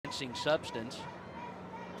racing substance.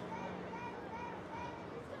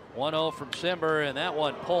 1-0 from Simber, and that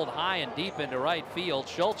one pulled high and deep into right field.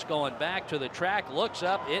 Schultz going back to the track, looks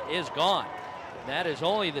up, it is gone. That is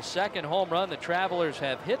only the second home run the Travelers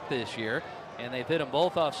have hit this year, and they've hit them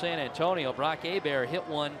both off San Antonio. Brock Hebert hit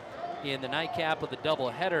one in the nightcap of the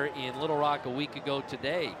doubleheader in Little Rock a week ago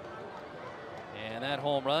today. And that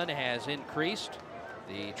home run has increased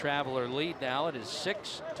the Traveler lead now. It is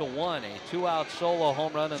 6-1, a 2-out solo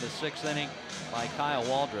home run in the 6th inning by Kyle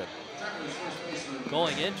Waldrop.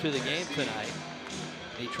 Going into the game tonight,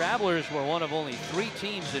 the Travelers were one of only 3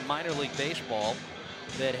 teams in minor league baseball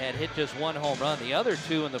that had hit just 1 home run. The other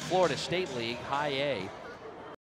 2 in the Florida State League, High A,